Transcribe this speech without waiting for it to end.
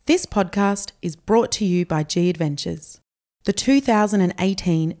This podcast is brought to you by G Adventures, the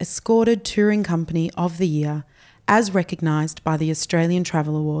 2018 Escorted Touring Company of the Year, as recognised by the Australian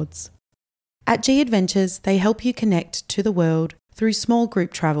Travel Awards. At G Adventures, they help you connect to the world through small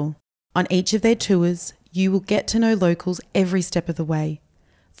group travel. On each of their tours, you will get to know locals every step of the way,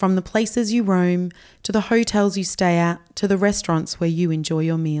 from the places you roam, to the hotels you stay at, to the restaurants where you enjoy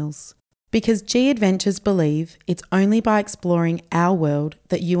your meals. Because G Adventures believe it's only by exploring our world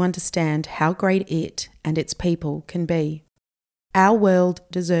that you understand how great it and its people can be. Our world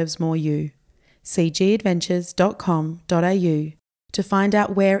deserves more you. See gadventures.com.au to find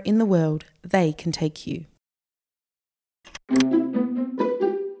out where in the world they can take you.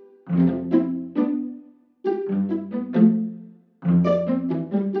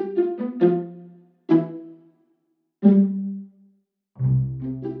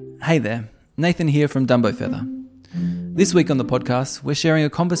 Hey there, Nathan here from Dumbo Feather. This week on the podcast, we're sharing a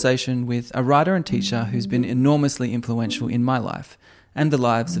conversation with a writer and teacher who's been enormously influential in my life and the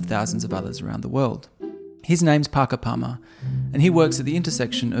lives of thousands of others around the world. His name's Parker Palmer, and he works at the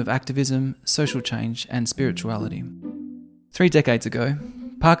intersection of activism, social change, and spirituality. 3 decades ago,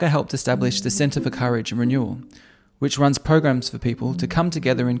 Parker helped establish the Centre for Courage and Renewal, which runs programs for people to come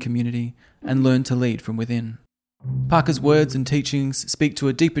together in community and learn to lead from within. Parker's words and teachings speak to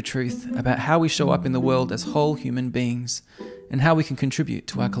a deeper truth about how we show up in the world as whole human beings and how we can contribute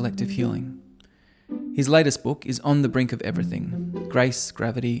to our collective healing. His latest book is On the Brink of Everything: Grace,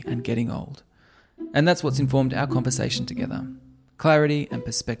 Gravity, and Getting Old. And that's what's informed our conversation together: clarity and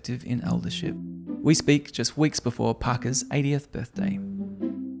perspective in eldership. We speak just weeks before Parker's 80th birthday.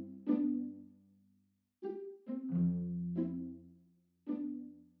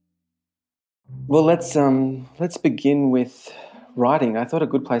 Well, let's begin with writing. I thought a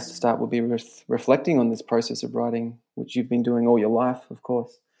good place to start would be reflecting on this process of writing, which you've been doing all your life, of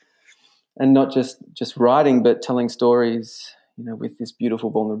course, and not just writing, but telling stories, with this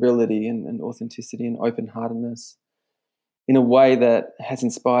beautiful vulnerability and authenticity and open-heartedness in a way that has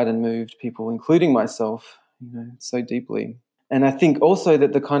inspired and moved people, including myself, so deeply. And I think also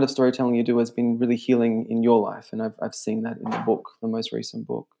that the kind of storytelling you do has been really healing in your life, and I've seen that in the book, the most recent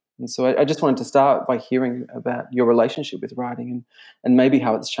book. And so I just wanted to start by hearing about your relationship with writing and maybe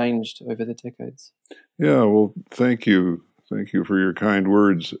how it's changed over the decades. Yeah, well, thank you. Thank you for your kind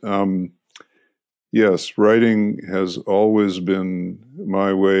words. Yes, writing has always been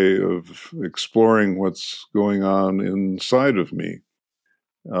my way of exploring what's going on inside of me.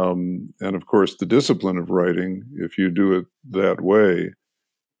 And of course, the discipline of writing, if you do it that way,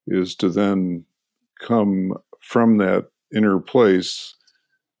 is to then come from that inner place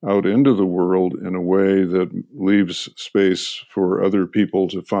out into the world in a way that leaves space for other people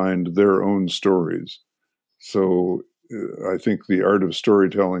to find their own stories. So I think the art of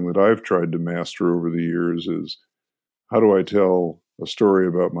storytelling that I've tried to master over the years is, how do I tell a story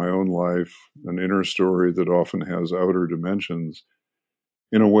about my own life, an inner story that often has outer dimensions,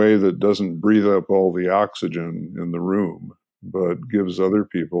 in a way that doesn't breathe up all the oxygen in the room, but gives other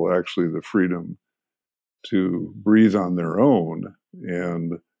people actually the freedom to breathe on their own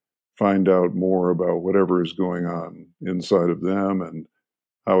and find out more about whatever is going on inside of them and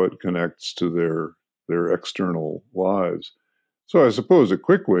how it connects to their external lives. So I suppose a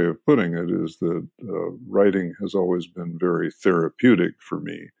quick way of putting it is that writing has always been very therapeutic for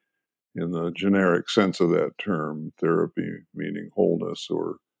me, in the generic sense of that term, therapy meaning wholeness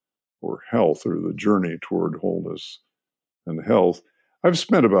or health, or the journey toward wholeness and health. I've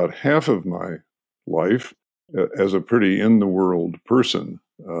spent about half of my life as a pretty in-the-world person,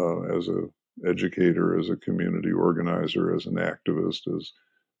 as an educator, as a community organizer, as an activist, as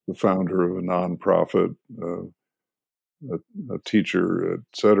the founder of a nonprofit, a teacher,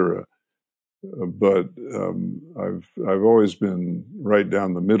 etc. But I've always been right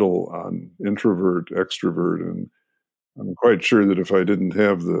down the middle on introvert, extrovert, and I'm quite sure that if I didn't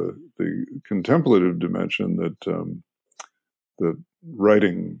have the contemplative dimension that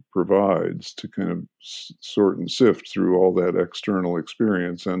writing provides to kind of sort and sift through all that external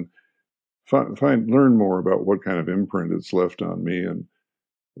experience and learn more about what kind of imprint it's left on me and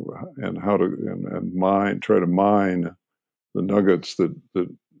how to and try to mine the nuggets that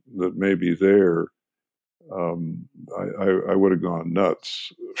may be there. I would have gone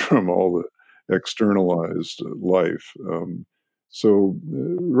nuts from all the externalized life. So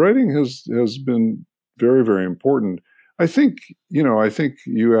writing has been very, very important. I think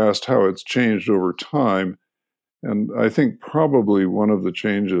you asked how it's changed over time, and I think probably one of the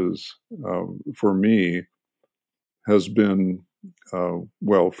changes for me has been,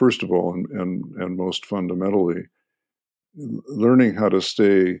 well, first of all, and most fundamentally, learning how to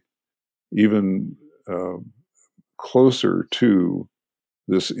stay even closer to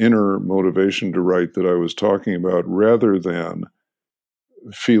this inner motivation to write that I was talking about, rather than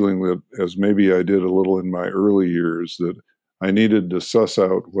feeling that, as maybe I did a little in my early years, that I needed to suss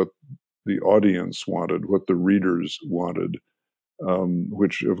out what the audience wanted, what the readers wanted,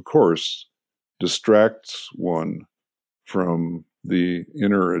 which of course distracts one from the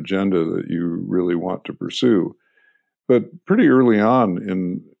inner agenda that you really want to pursue. But pretty early on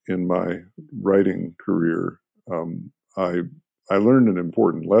in my writing career, I learned an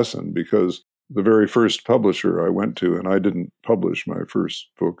important lesson, because the very first publisher I went to, and I didn't publish my first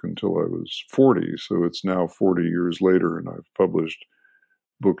book until I was 40, so it's now 40 years later, and I've published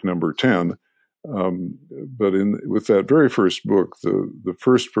book number 10. But with that very first book, the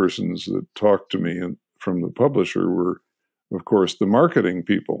first persons that talked to me from the publisher were, of course, the marketing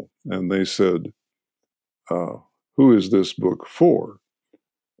people, and they said, "Who is this book for?"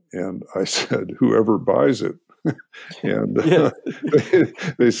 And I said, "Whoever buys it." And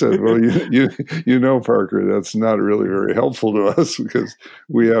they said, "Well, you know, Parker, that's not really very helpful to us, because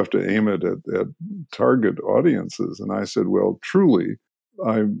we have to aim it at target audiences." And I said, "Well, truly,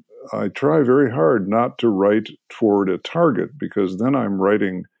 I try very hard not to write toward a target, because then I'm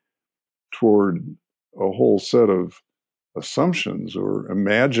writing toward a whole set of assumptions or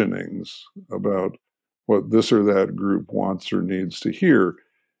imaginings about what this or that group wants or needs to hear.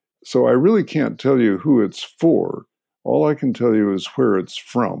 So I really can't tell you who it's for. All I can tell you is where it's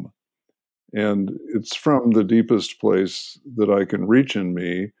from. And it's from the deepest place that I can reach in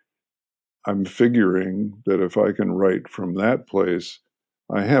me. I'm figuring that if I can write from that place,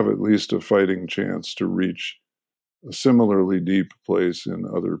 I have at least a fighting chance to reach a similarly deep place in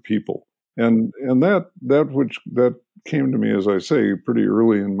other people." And that came to me, as I say, pretty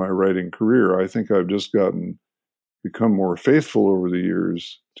early in my writing career. I think I've just become more faithful over the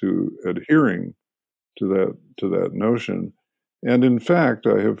years to adhering to that notion. And in fact,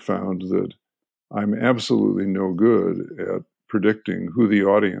 I have found that I'm absolutely no good at predicting who the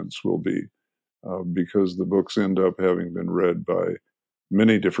audience will be, because the books end up having been read by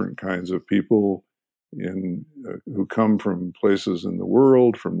many different kinds of people who come from places in the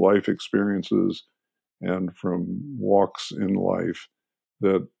world, from life experiences, and from walks in life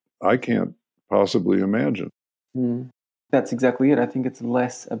that I can't possibly imagine. That's exactly it. I think it's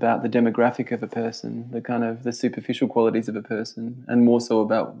less about the demographic of a person, the kind of the superficial qualities of a person, and more so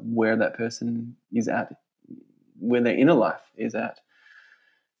about where that person is at, where their inner life is at.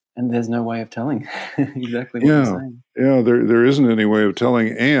 And there's no way of telling exactly what you're saying. Yeah, there isn't any way of telling.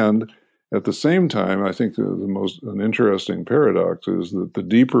 And at the same time, I think an interesting paradox is that the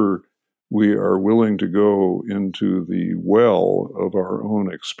deeper we are willing to go into the well of our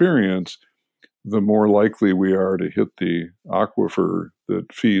own experience, the more likely we are to hit the aquifer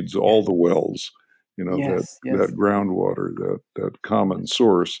that feeds all the wells, that groundwater, that common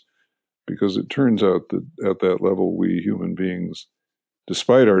source, because it turns out that at that level, we human beings,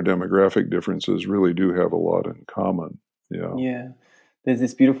 despite our demographic differences, really do have a lot in common. Yeah. There's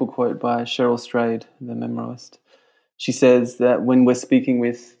this beautiful quote by Cheryl Strayed, the memoirist. She says that when we're speaking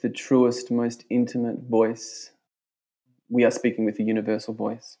with the truest, most intimate voice, we are speaking with a universal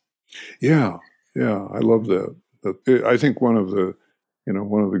voice. Yeah, I love that. I think one of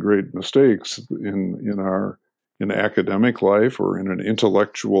the great mistakes in academic life or in an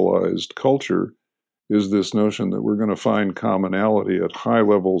intellectualized culture is this notion that we're going to find commonality at high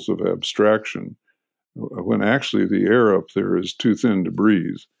levels of abstraction, when actually the air up there is too thin to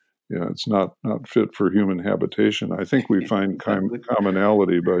breathe. It's not fit for human habitation. I think we find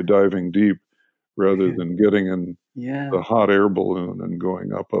commonality by diving deep rather than getting in the hot air balloon and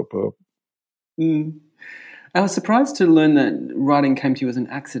going up, up, up. I was surprised to learn that writing came to you as an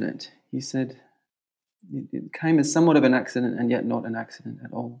accident. You said it came as somewhat of an accident and yet not an accident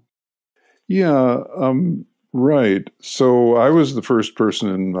at all. Yeah, right. So I was the first person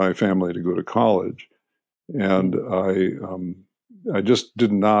in my family to go to college, and I just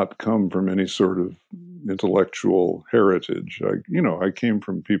did not come from any sort of intellectual heritage. I came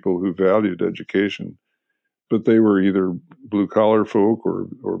from people who valued education, but they were either blue-collar folk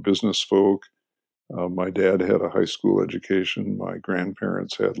or business folk. My dad had a high school education. My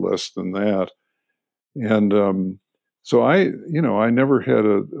grandparents had less than that. And so I never had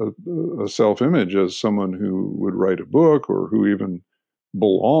a self-image as someone who would write a book or who even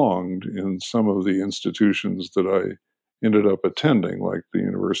belonged in some of the institutions that I ended up attending, like the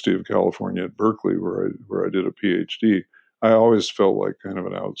University of California at Berkeley, where I did a PhD. I always felt like kind of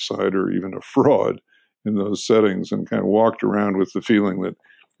an outsider, even a fraud in those settings, and kind of walked around with the feeling that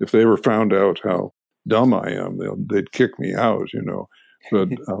if they ever found out how dumb I am. They'd kick me out, But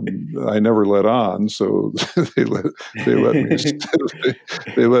I never let on, so they let me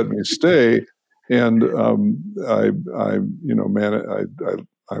they let me stay, and I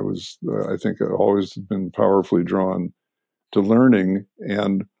was I think I've always been powerfully drawn to learning,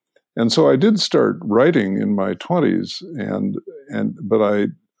 and so I did start writing in my 20s, but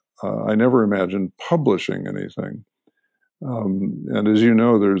I never imagined publishing anything. And as you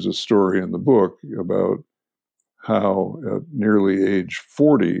know, there's a story in the book about how at nearly age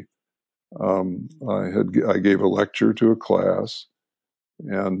 40, I gave a lecture to a class,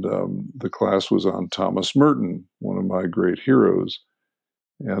 and the class was on Thomas Merton, one of my great heroes.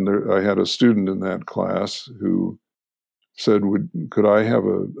 And I had a student in that class who said, could I have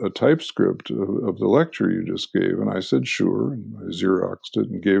a typescript of the lecture you just gave? And I said, sure. And I Xeroxed it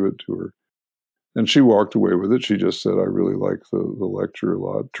and gave it to her. And she walked away with it. She just said, I really like the lecture a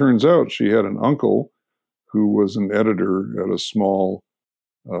lot. Turns out she had an uncle who was an editor at a small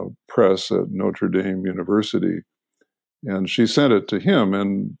press at Notre Dame University. And she sent it to him.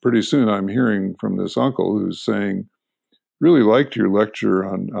 And pretty soon I'm hearing from this uncle who's saying, really liked your lecture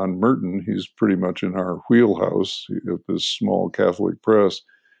on Merton. He's pretty much in our wheelhouse at this small Catholic press.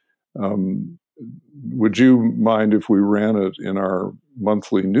 Would you mind if we ran it in our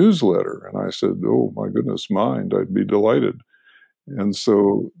monthly newsletter? And I said, oh, my goodness, mind. I'd be delighted. And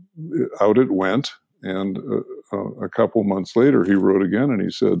so out it went. And a couple months later, he wrote again and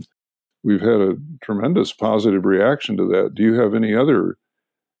he said, we've had a tremendous positive reaction to that. Do you have any other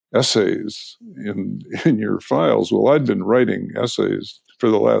essays in your files? Well, I'd been writing essays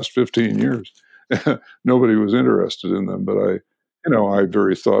for the last 15 years. Nobody was interested in them, but I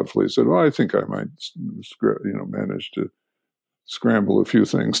very thoughtfully said, well, I think I might, manage to scramble a few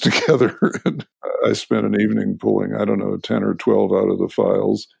things together. And I spent an evening pulling, 10 or 12 out of the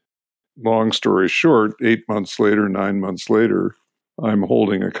files. Long story short, 8 months later, 9 months later, I'm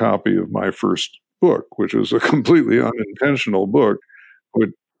holding a copy of my first book, which was a completely unintentional book,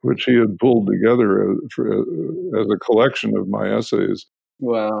 which he had pulled together as a collection of my essays.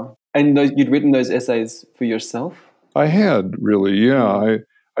 Wow. And you'd written those essays for yourself? I had, really, yeah.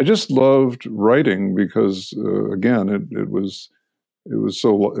 I just loved writing because, again, it was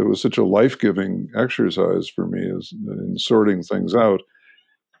such a life-giving exercise for me in sorting things out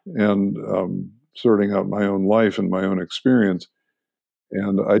and sorting out my own life and my own experience.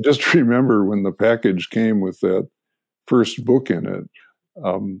 And I just remember when the package came with that first book in it,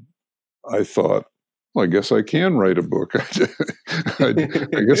 I thought, well, I guess I can write a book. I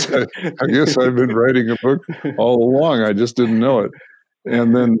guess I've been writing a book all along. I just didn't know it.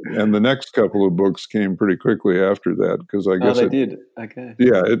 And the next couple of books came pretty quickly after that because I guess they did. Okay.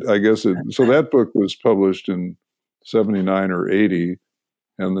 Yeah, so that book was published in 79 or 80,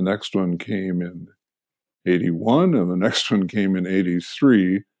 and the next one came in 81, and the next one came in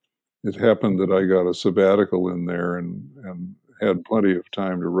 83. It happened that I got a sabbatical in there and had plenty of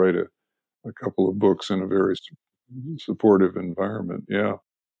time to write a couple of books in a very supportive environment. Yeah.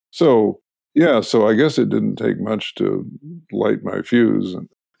 So I guess it didn't take much to light my fuse.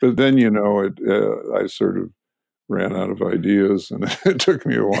 But then, I sort of ran out of ideas, and it took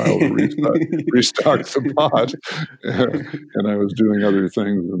me a while to restock the pot. And I was doing other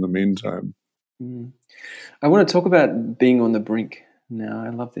things in the meantime. I want to talk about being on the brink now. I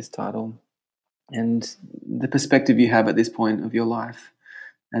love this title and the perspective you have at this point of your life.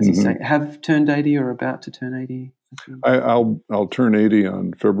 As you say, have turned 80 or about to turn 80? I'll turn 80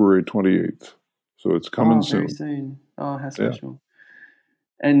 on February 28th, so it's coming soon. Very soon. Oh, how special!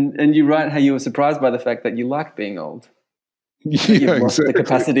 Yeah. And you write how you were surprised by the fact that you like being old. You've lost the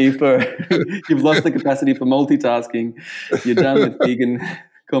capacity for you've lost the capacity for multitasking. You're done with big and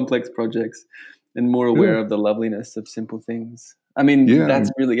complex projects, and more aware of the loveliness of simple things. I mean,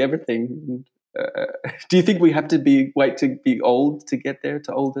 that's really everything. Do you think we have to wait to be old to get there,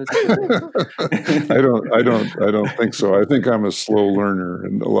 to older? I don't think so. I think I'm a slow learner,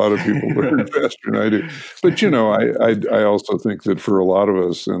 and a lot of people learn faster than I do. But I also think that for a lot of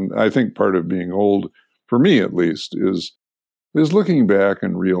us, and I think part of being old, for me at least, is looking back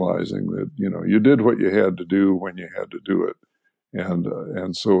and realizing that you did what you had to do when you had to do it,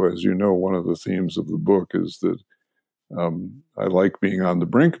 and so as you know, one of the themes of the book is that. I like being on the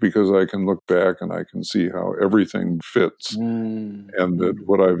brink because I can look back and I can see how everything fits, and that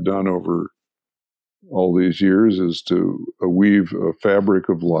what I've done over all these years is to weave a fabric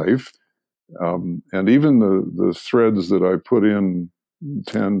of life, and even the threads that I put in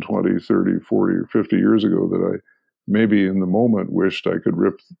 10, 20, 30, 40, or 50 years ago that maybe in the moment wished I could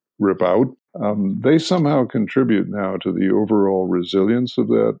rip out, they somehow contribute now to the overall resilience of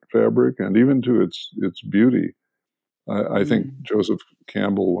that fabric and even to its beauty. I think Joseph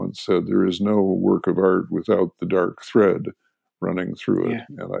Campbell once said, "There is no work of art without the dark thread running through it."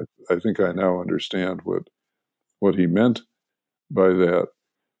 Yeah. And I think I now understand what he meant by that.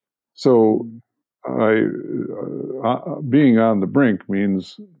 So being on the brink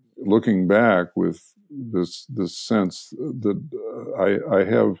means looking back with this sense that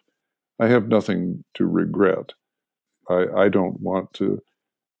I have nothing to regret. I don't want to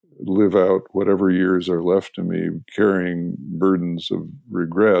live out whatever years are left to me carrying burdens of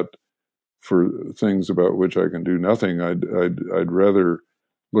regret for things about which I can do nothing. I'd rather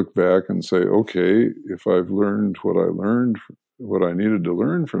look back and say, okay, if I've learned what I needed to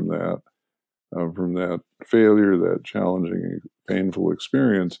learn from that failure, that challenging, painful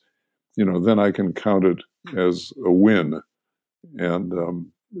experience, then I can count it as a win, and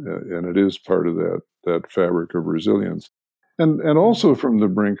it is part of that fabric of resilience. And also from the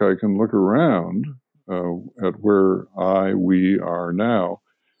brink, I can look around at where we are now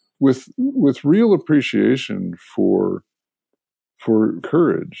with real appreciation for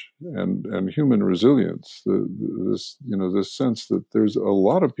courage and human resilience. This sense that there's a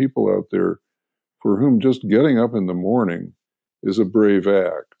lot of people out there for whom just getting up in the morning is a brave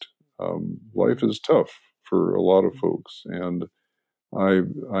act. Life is tough for a lot of folks, and I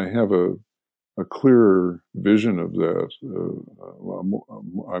have a clearer vision of that.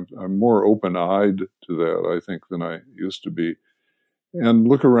 I'm more open-eyed to that, I think, than I used to be, and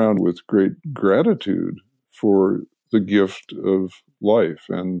look around with great gratitude for the gift of life,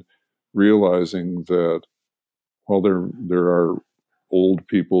 and realizing that while there are old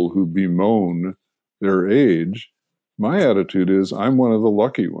people who bemoan their age, my attitude is I'm one of the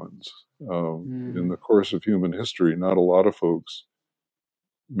lucky ones. In the course of human history, not a lot of folks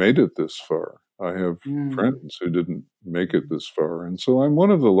made it this far. I have friends who didn't make it this far, and so I'm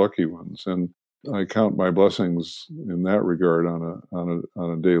one of the lucky ones, and I count my blessings in that regard on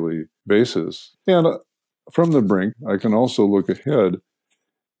a daily basis. And from the brink, I can also look ahead,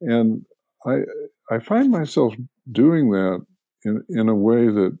 and I find myself doing that in a way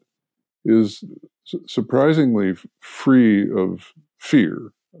that is surprisingly free of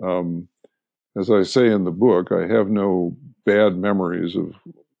fear. As I say in the book, I have no bad memories of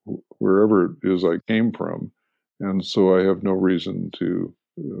wherever it is I came from, and so I have no reason to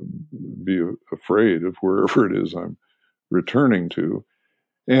be afraid of wherever it is I'm returning to.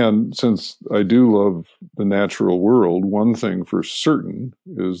 And since I do love the natural world, one thing for certain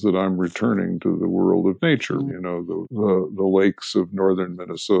is that I'm returning to the world of nature, the lakes of northern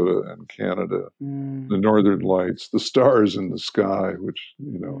Minnesota and Canada, the northern lights, the stars in the sky, which,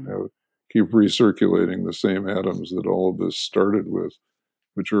 keep recirculating the same atoms that all of this started with,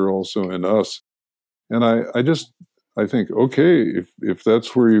 which are also in us. And I think, okay, if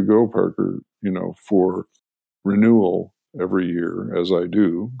that's where you go, Parker, for renewal every year, as I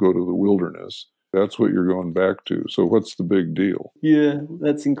do, go to the wilderness, that's what you're going back to. So what's the big deal? Yeah,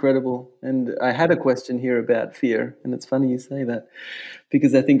 that's incredible. And I had a question here about fear, and it's funny you say that,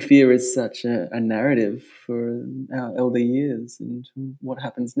 because I think fear is such a narrative for our elder years and what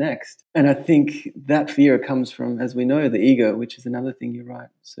happens next. And I think that fear comes from, as we know, the ego, which is another thing you write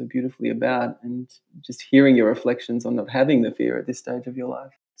so beautifully about. And just hearing your reflections on not having the fear at this stage of your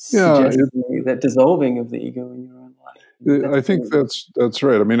life suggests to me that dissolving of the ego in your own life. I think that's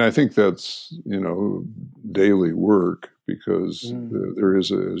right. I mean, I think that's, daily work, because there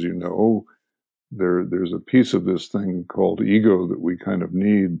is, as you know, there's a piece of this thing called ego that we kind of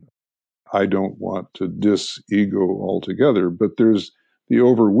need. I don't want to dis-ego altogether, but there's the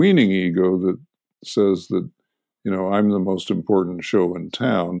overweening ego that says that, I'm the most important show in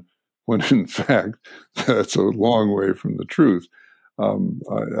town, when in fact, that's a long way from the truth.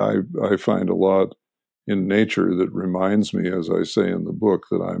 I find a lot in nature that reminds me, as I say in the book,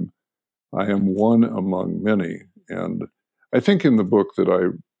 that I am one among many. And I think in the book that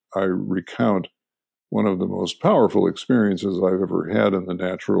I recount one of the most powerful experiences I've ever had in the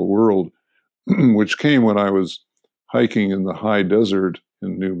natural world, which came when I was hiking in the high desert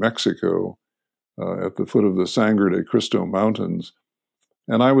in New Mexico at the foot of the Sangre de Cristo Mountains.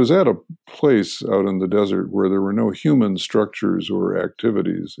 And I was at a place out in the desert where there were no human structures or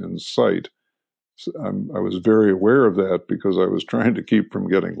activities in sight. I was very aware of that because I was trying to keep from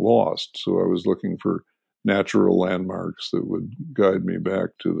getting lost. So I was looking for natural landmarks that would guide me back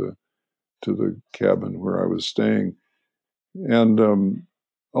to the cabin where I was staying. And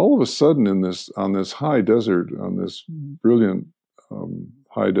all of a sudden, on this high desert, on this brilliant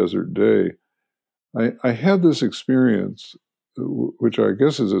high desert day, I had this experience, which I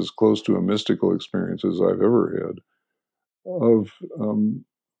guess is as close to a mystical experience as I've ever had, of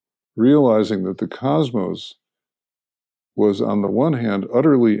realizing that the cosmos was, on the one hand,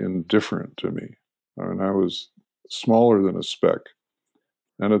 utterly indifferent to me. And I was smaller than a speck.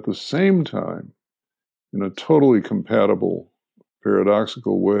 And at the same time, in a totally compatible,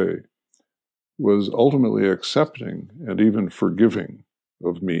 paradoxical way, was ultimately accepting and even forgiving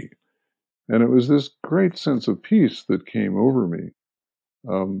of me. And it was this great sense of peace that came over me,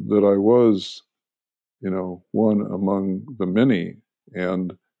 that I was, one among the many,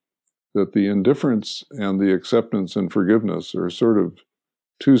 and that the indifference and the acceptance and forgiveness are sort of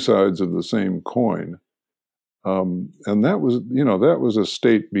two sides of the same coin. And that was a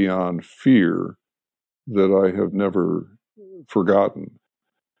state beyond fear that I have never forgotten.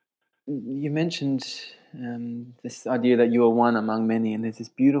 You mentioned this idea that you are one among many, and there's this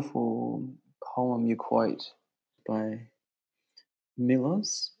beautiful poem you quote by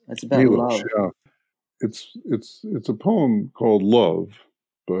Milos. It's about Milosz, love. yeah. It's a poem called Love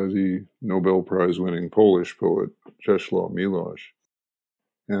by the Nobel Prize-winning Polish poet Czesław Milosz,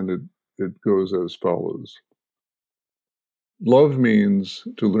 and it goes as follows. Love means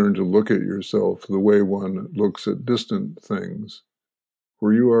to learn to look at yourself the way one looks at distant things,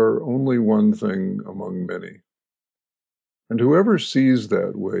 for you are only one thing among many. And whoever sees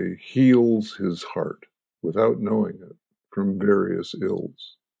that way heals his heart, without knowing it, from various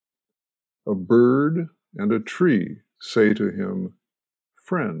ills. A bird and a tree say to him,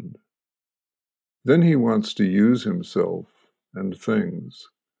 friend. Then he wants to use himself and things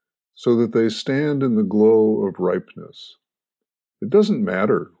so that they stand in the glow of ripeness. It doesn't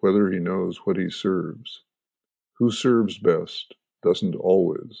matter whether he knows what he serves. Who serves best doesn't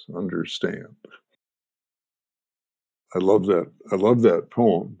always understand. I love that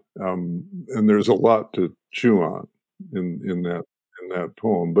poem, and there's a lot to chew on in that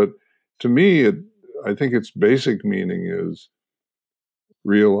poem. But to me, I think its basic meaning is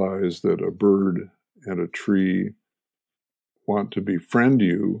realize that a bird and a tree want to befriend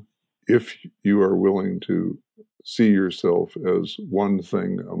you if you are willing to see yourself as one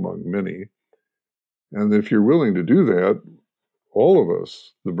thing among many. And if you're willing to do that, all of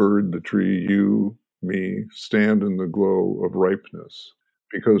us, the bird, the tree, you, me, stand in the glow of ripeness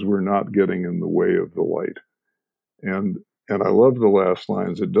because we're not getting in the way of the light. And I love the last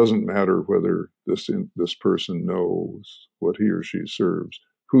lines. It doesn't matter whether this person knows what he or she serves.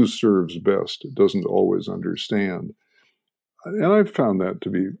 Who serves best doesn't always understand. And I've found that to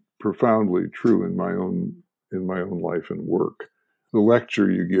be profoundly true in my own life and work. The lecture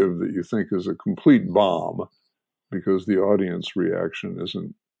you give that you think is a complete bomb because the audience reaction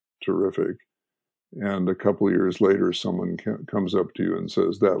isn't terrific, and a couple of years later someone comes up to you and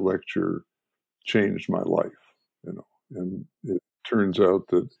says, that lecture changed my life, and it turns out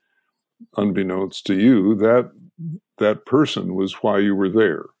that unbeknownst to you, that person was why you were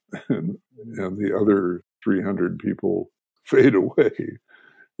there, and the other 300 people fade away.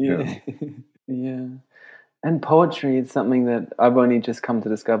 Yeah. Yeah. And poetry is something that I've only just come to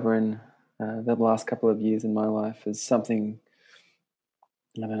discover in the last couple of years in my life as something,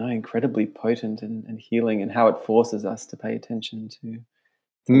 I don't know, incredibly potent and healing, and how it forces us to pay attention to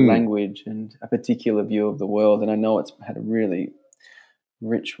language and a particular view of the world. And I know it's had a really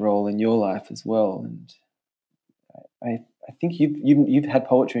rich role in your life as well. And I think you've had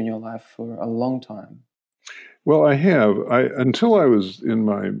poetry in your life for a long time. Well, I have. Until I was in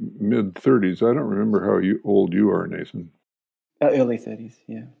my mid-30s. I don't remember how old you are, Nathan. Early 30s,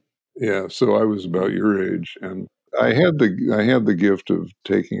 yeah. Yeah, so I was about your age, and I had the gift of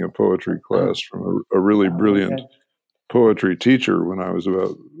taking a poetry class from a really brilliant poetry teacher when I was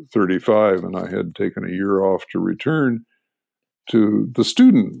about 35, and I had taken a year off to return to the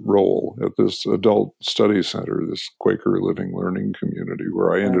student role at this adult study center, this Quaker Living Learning community,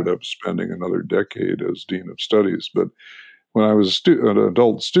 where I ended up spending another decade as dean of studies. But when I was an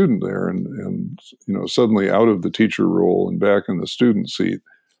adult student there, and suddenly out of the teacher role and back in the student seat,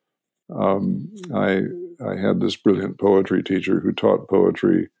 I had this brilliant poetry teacher who taught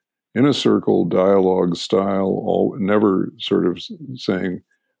poetry in a circle, dialogue style, never sort of saying,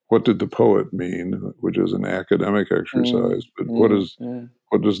 what did the poet mean, which is an academic exercise, but what does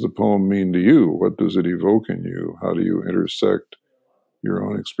the poem mean to you? What does it evoke in you? How do you intersect your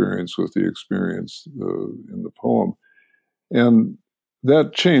own experience with the experience in the poem? And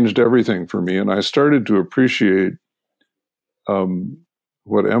that changed everything for me. And I started to appreciate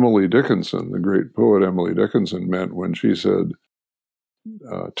what Emily Dickinson, the great poet Emily Dickinson, meant when she said,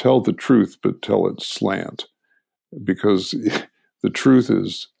 tell the truth, but tell it slant. Because the truth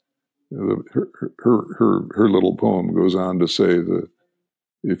is her little poem goes on to say that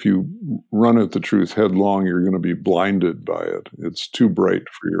if you run at the truth headlong, you're going to be blinded by it. It's too bright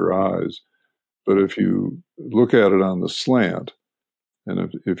for your eyes. But if you look at it on the slant,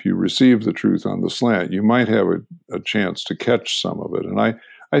 and if you receive the truth on the slant, you might have a chance to catch some of it. And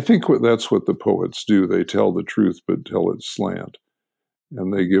I think that's what the poets do. They tell the truth, but tell it slant.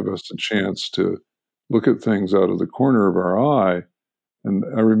 And they give us a chance to look at things out of the corner of our eye. And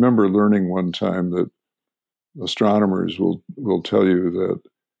I remember learning one time that astronomers will tell you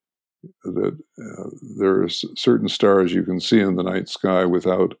that there are certain stars you can see in the night sky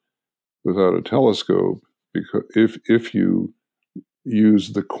without a telescope, because if you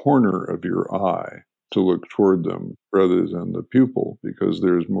use the corner of your eye to look toward them rather than the pupil, because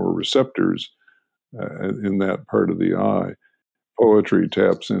there's more receptors in that part of the eye. Poetry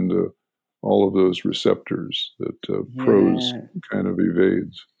taps into all of those receptors that prose kind of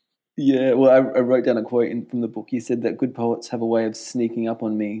evades. Yeah, well, I wrote down a quote from the book. You said that good poets have a way of sneaking up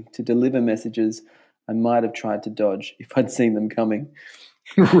on me to deliver messages I might have tried to dodge if I'd seen them coming.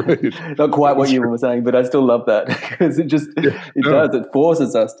 Right. Not quite what you were saying, but I still love that because it does. It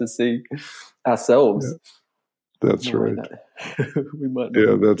forces us to see ourselves. Yeah. That's right. We might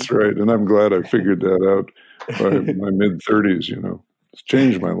that's right. And I'm glad I figured that out by my mid-30s, It's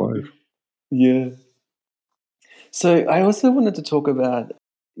changed my life. Yeah. So I also wanted to talk about,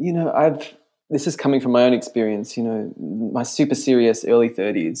 this is coming from my own experience, my super serious early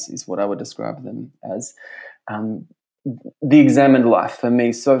 30s is what I would describe them as. The examined life for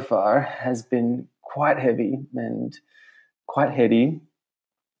me so far has been quite heavy and quite heady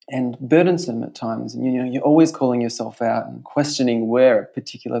and burdensome at times. And, you're always calling yourself out and questioning where a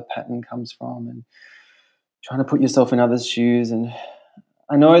particular pattern comes from and trying to put yourself in others' shoes. And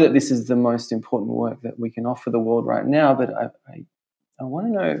I know that this is the most important work that we can offer the world right now, but I want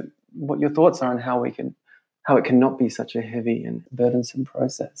to know what your thoughts are on how it cannot be such a heavy and burdensome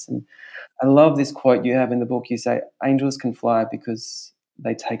process. And I love this quote you have in the book. You say, angels can fly because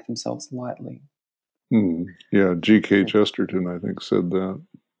they take themselves lightly. Yeah, G.K. Chesterton, I think, said that.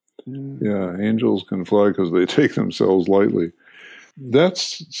 Yeah, angels can fly because they take themselves lightly.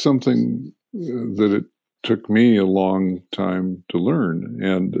 That's something that it took me a long time to learn.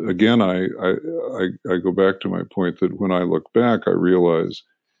 And again, I go back to my point that when I look back, I realize,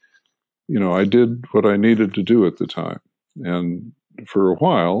 I did what I needed to do at the time. And for a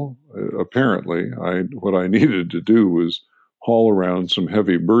while, apparently, what I needed to do was haul around some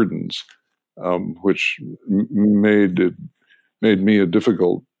heavy burdens, which made me a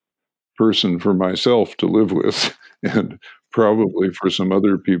difficult person for myself to live with, and probably for some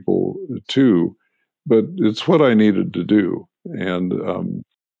other people too. But it's what I needed to do, and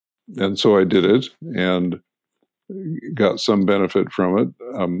so I did it and got some benefit from it.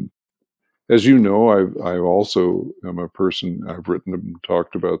 As you know, I also am a person. I've written and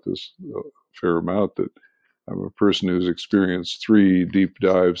talked about this a fair amount. That I'm a person who's experienced 3 deep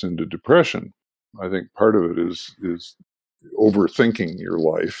dives into depression. I think part of it is overthinking your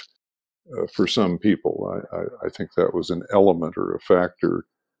life. For some people, I think that was an element or a factor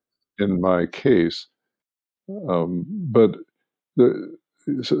in my case. But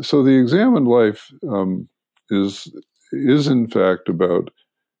so the examined life is in fact about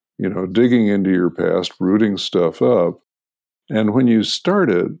digging into your past, rooting stuff up, and when you start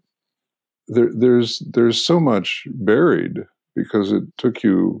it, there's so much buried because it took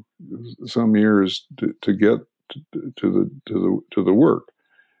you some years to get to the work.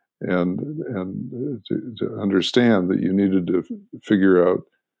 And to understand that you needed to figure out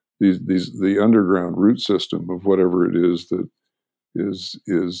the underground root system of whatever it is that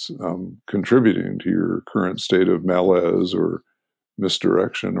is contributing to your current state of malaise or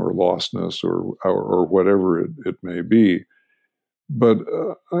misdirection or lostness or whatever it may be. But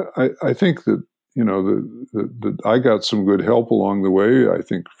I think that that I got some good help along the way. I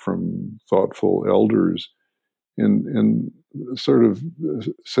think from thoughtful elders in sort of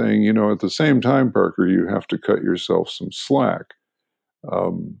saying, at the same time, Parker, you have to cut yourself some slack.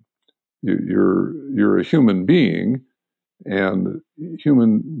 You're a human being, and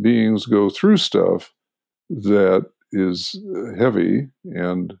human beings go through stuff that is heavy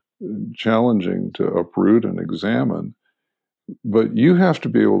and challenging to uproot and examine. But you have to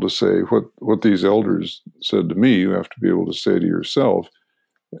be able to say what these elders said to me. You have to be able to say to yourself,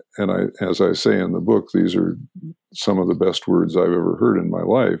 and as I say in the book, these are some of the best words I've ever heard in my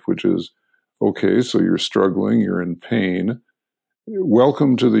life, which is, okay, so you're struggling, you're in pain.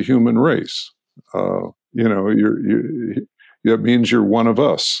 Welcome to the human race. That means you're one of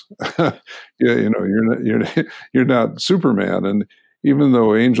us. You're not Superman, and even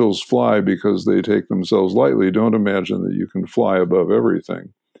though angels fly because they take themselves lightly, don't imagine that you can fly above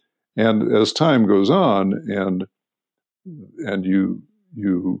everything. And as time goes on, and you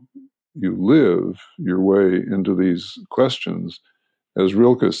live your way into these questions, as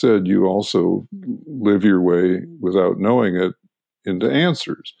Rilke said, you also live your way without knowing it into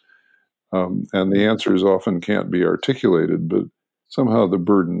answers. And the answers often can't be articulated, but somehow the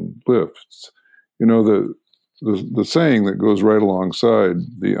burden lifts. You know, the saying that goes right alongside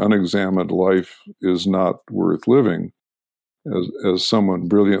the unexamined life is not worth living, as someone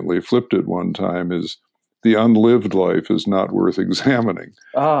brilliantly flipped it one time, is the unlived life is not worth examining.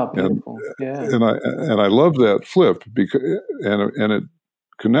 Ah, beautiful. And I love that flip, because and it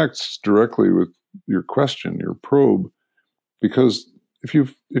connects directly with your question, your probe, because if you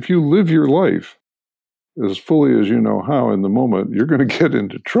live your life as fully as you know how in the moment, you're going to get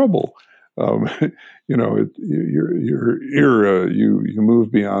into trouble. You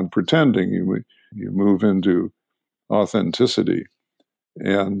move beyond pretending. You move into authenticity,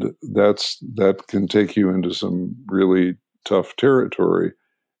 and that can take you into some really tough territory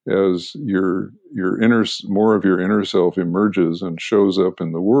as your more of your inner self emerges and shows up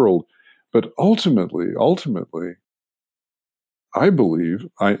in the world. But ultimately, I believe,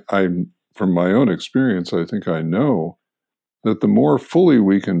 I'm from my own experience, I think I know that the more fully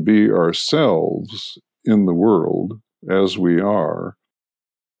we can be ourselves in the world as we are,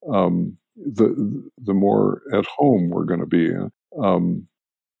 the more at home we're going to be.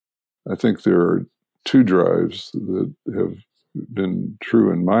 I think there are two drives that have been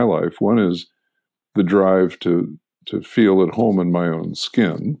true in my life. One is the drive to feel at home in my own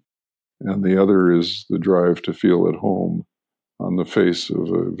skin, and the other is the drive to feel at home on the face of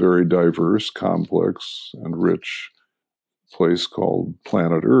a very diverse, complex, and rich place called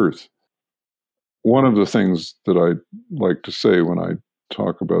planet Earth. One of the things that I like to say when I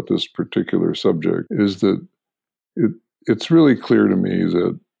talk about this particular subject is that it's really clear to me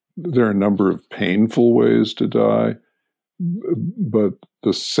that there are a number of painful ways to die, but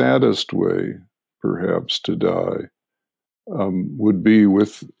the saddest way, perhaps, to die would be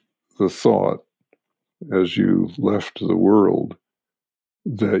with the thought, as you left the world,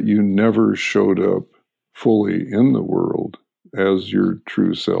 that you never showed up fully in the world as your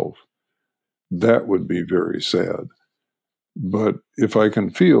true self. That would be very sad. But if I can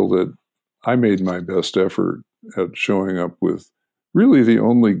feel that I made my best effort at showing up with really the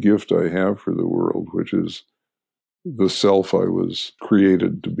only gift I have for the world, which is the self I was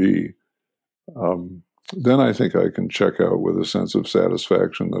created to be, then I think I can check out with a sense of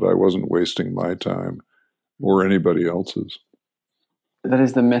satisfaction that I wasn't wasting my time or anybody else's. That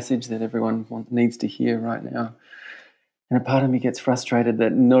is the message that everyone needs to hear right now. And a part of me gets frustrated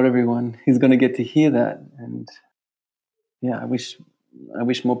that not everyone is going to get to hear that. And yeah, I wish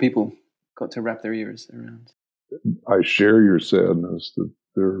more people got to wrap their ears around. I share your sadness that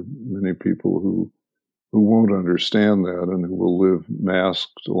there are many people who won't understand that and who will live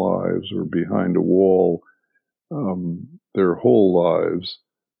masked lives or behind a wall their whole lives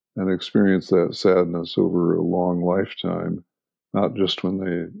and experience that sadness over a long lifetime, not just when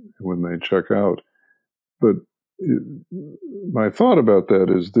they check out. But my thought about that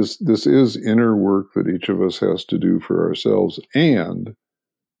is this is inner work that each of us has to do for ourselves, and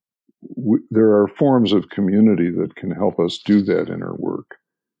there are forms of community that can help us do that inner work.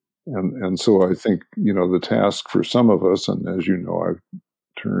 And so I think, the task for some of us, and as you know, I've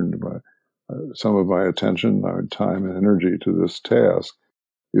turned some of my attention, my time and energy to this task,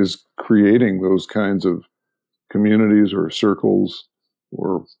 is creating those kinds of communities or circles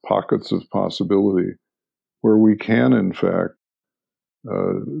or pockets of possibility where we can, in fact,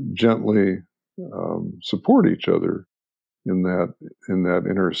 gently support each other in that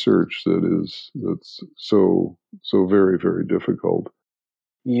inner search that's so very, very difficult.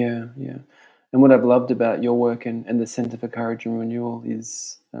 Yeah. And what I've loved about your work and the Centre for Courage and Renewal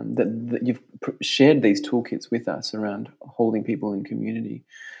is that you've shared these toolkits with us around holding people in community.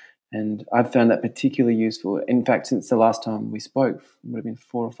 And I've found that particularly useful. In fact, since the last time we spoke, would have been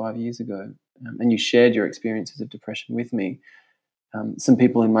 4 or 5 years ago, and you shared your experiences of depression with me, some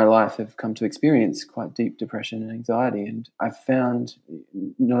people in my life have come to experience quite deep depression and anxiety. And I've found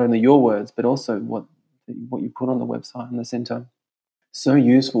not only your words, but also what you put on the website and the centre so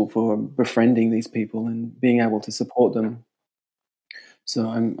useful for befriending these people and being able to support them. So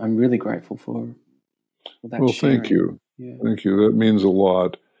I'm really grateful for that Well, sharing. thank you. Yeah. Thank you. That means a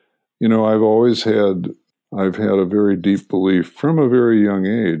lot. I've had a very deep belief from a very young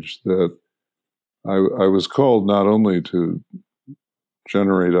age that I was called not only to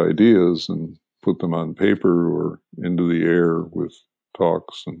generate ideas and put them on paper or into the air with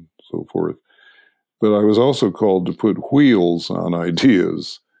talks and so forth. But I was also called to put wheels on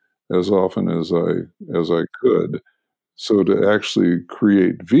ideas as often as I could, so to actually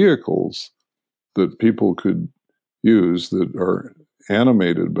create vehicles that people could use that are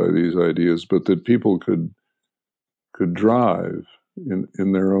animated by these ideas, but that people could drive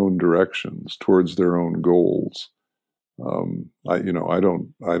in their own directions towards their own goals. I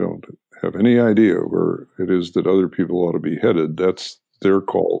don't have any idea where it is that other people ought to be headed. That's their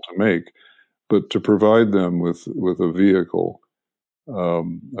call to make. But to provide them with a vehicle,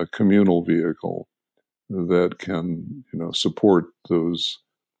 a communal vehicle that can, support those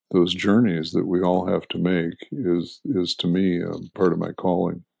journeys that we all have to make is to me part of my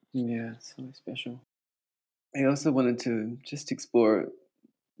calling. Yeah, so special. I also wanted to just explore,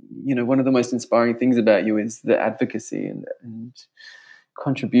 one of the most inspiring things about you is the advocacy and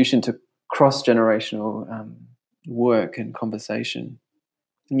contribution to cross-generational work and conversation.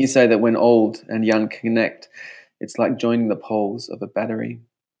 And you say that when old and young connect, it's like joining the poles of a battery.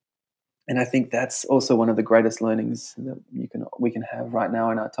 And I think that's also one of the greatest learnings that we can have right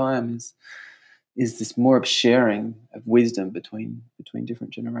now in our time is this more of sharing of wisdom between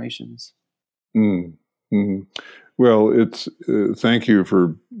different generations. Mm-hmm. Well, it's thank you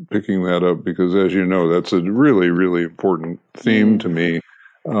for picking that up, because as you know, that's a really, really important theme to me.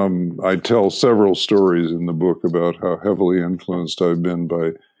 I tell several stories in the book about how heavily influenced I've been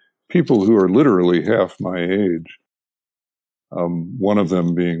by people who are literally half my age. One of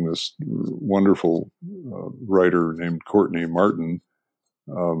them being this wonderful writer named Courtney Martin,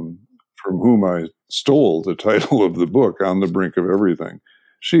 from whom I stole the title of the book, On the Brink of Everything.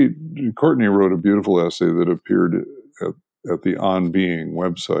 Courtney wrote a beautiful essay that appeared at the On Being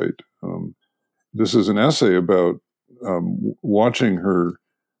website. This is an essay about watching her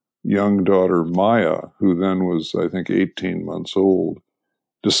young daughter, Maya, who then was, I think, 18 months old,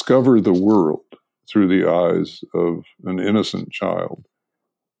 discover the world through the eyes of an innocent child.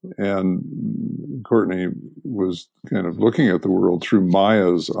 And Courtney was kind of looking at the world through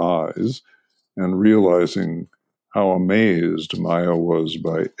Maya's eyes and realizing how amazed Maya was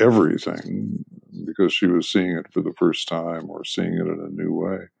by everything, because she was seeing it for the first time or seeing it in a new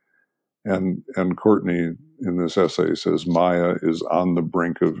way. And Courtney in this essay says Maya is on the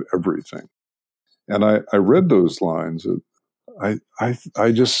brink of everything. And I read those lines. I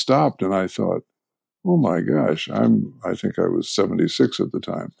just stopped and I thought, oh my gosh, I think I was 76 at the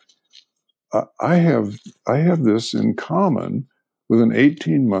time. I have this in common with an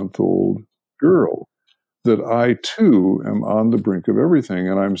 18-month-old girl, that I too am on the brink of everything,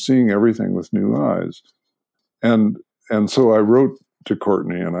 and I'm seeing everything with new eyes. And so I wrote to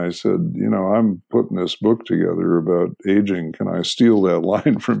Courtney and I said, I'm putting this book together about aging. Can I steal that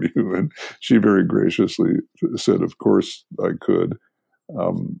line from you? And she very graciously said, of course I could.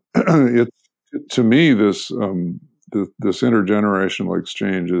 To me, this intergenerational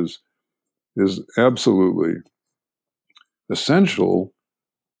exchange is absolutely essential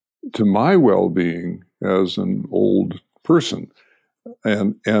to my well-being as an old person,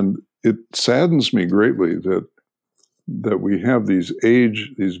 and it saddens me greatly that we have these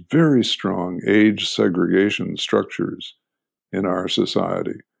very strong age segregation structures in our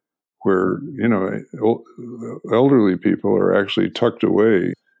society, where elderly people are actually tucked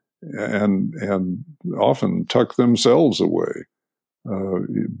away and often tuck themselves away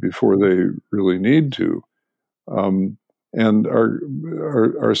before they really need to, and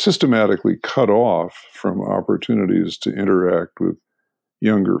are systematically cut off from opportunities to interact with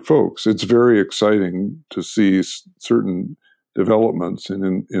younger folks. It's very exciting to see certain developments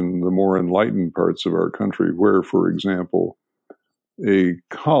in the more enlightened parts of our country, where, for example, a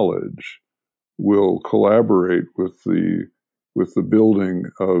college will collaborate with the building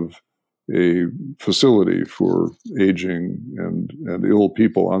of a facility for aging and ill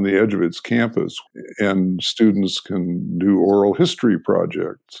people on the edge of its campus, and students can do oral history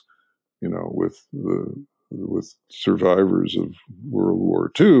projects, with survivors of World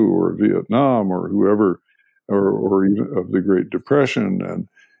War II or Vietnam or whoever, or even of the Great Depression,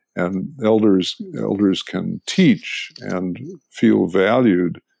 and elders can teach and feel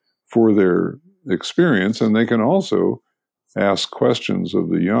valued for their experience, and they can also ask questions of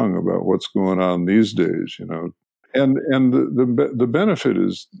the young about what's going on these days, and the benefit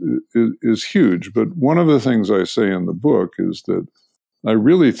is huge. But one of the things I say in the book is that I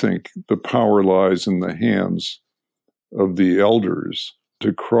really think the power lies in the hands of the elders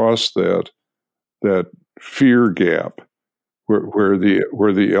to cross that fear gap, where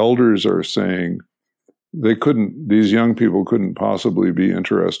the elders are saying these young people couldn't possibly be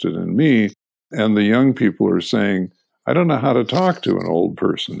interested in me, and the young people are saying, I don't know how to talk to an old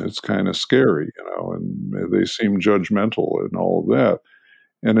person. It's kind of scary, and they seem judgmental and all of that.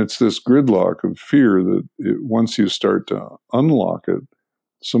 And it's this gridlock of fear that once you start to unlock it,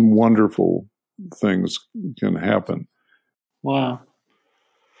 some wonderful things can happen. Wow.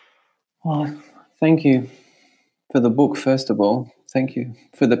 Well, thank you for the book, first of all. Thank you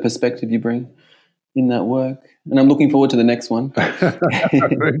for the perspective you bring in that work. And I'm looking forward to the next one. Thank you.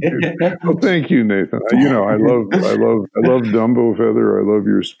 Well, thank you, Nathan. I love Dumbo Feather. I love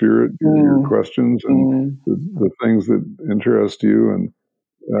your spirit, your questions, and the things that interest you. And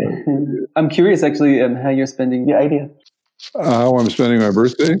I'm curious, actually, how you're spending your 80th. How I'm spending my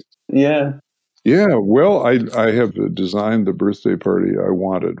birthday? Yeah. Yeah, well, I have designed the birthday party I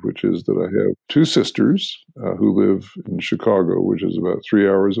wanted, which is that I have two sisters who live in Chicago, which is about 3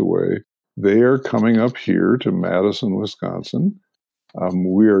 hours away. They are coming up here to Madison, Wisconsin.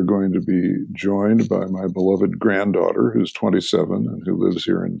 We are going to be joined by my beloved granddaughter, who's 27 and who lives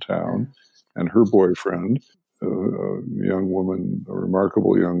here in town, and her boyfriend, a young woman, a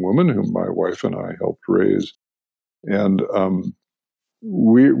remarkable young woman whom my wife and I helped raise. And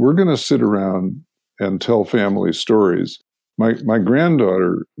we're going to sit around and tell family stories. My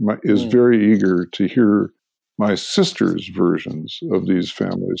granddaughter is very eager to hear my sister's versions of these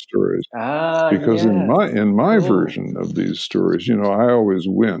family stories, because in my version of these stories, I always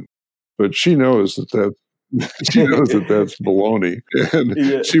win, but she knows that's baloney,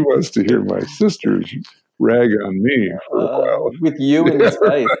 and she wants to hear my sisters rag on me for a while. With you in the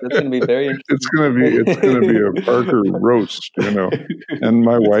space, that's going to be very interesting. It's going to be a Parker roast, and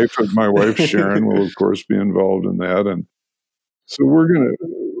my wife Sharon will of course be involved in that, and so we're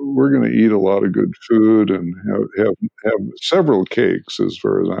gonna eat a lot of good food and have several cakes as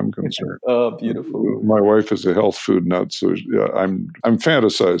far as I'm concerned. Oh, beautiful! My wife is a health food nut, so I'm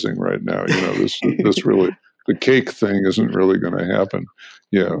fantasizing right now. This really. The cake thing isn't really going to happen.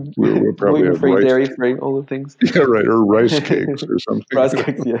 Yeah, we'll probably have free, dairy free, all the things. Yeah, right, or rice cakes or something. Rice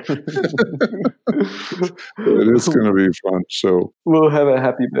cakes, yeah. It is going to be fun. So we'll have a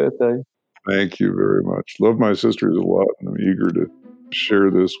happy birthday. Thank you very much. Love my sisters a lot, and I'm eager to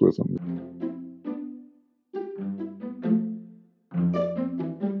share this with them.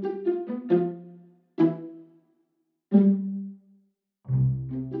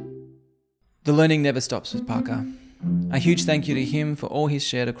 The learning never stops with Parker. A huge thank you to him for all he's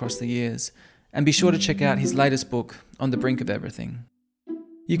shared across the years, and be sure to check out his latest book, On the Brink of Everything.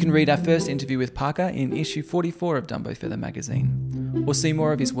 You can read our first interview with Parker in issue 44 of Dumbo Feather magazine, or see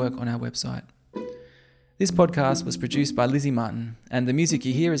more of his work on our website. This podcast was produced by Lizzie Martin, and the music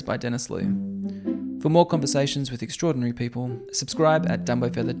you hear is by Dennis Liu. For more conversations with extraordinary people, subscribe at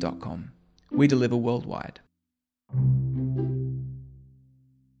dumbofeather.com. We deliver worldwide.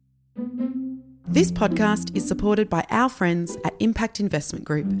 This podcast is supported by our friends at Impact Investment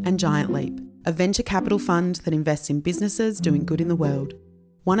Group and Giant Leap, a venture capital fund that invests in businesses doing good in the world.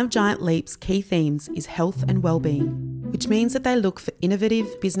 One of Giant Leap's key themes is health and well-being, which means that they look for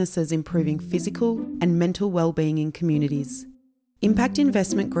innovative businesses improving physical and mental well-being in communities. Impact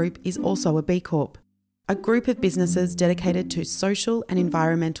Investment Group is also a B Corp, a group of businesses dedicated to social and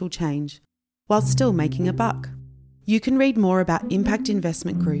environmental change, while still making a buck. You can read more about Impact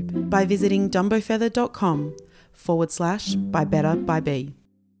Investment Group by visiting dumbofeather.com/by Better by B.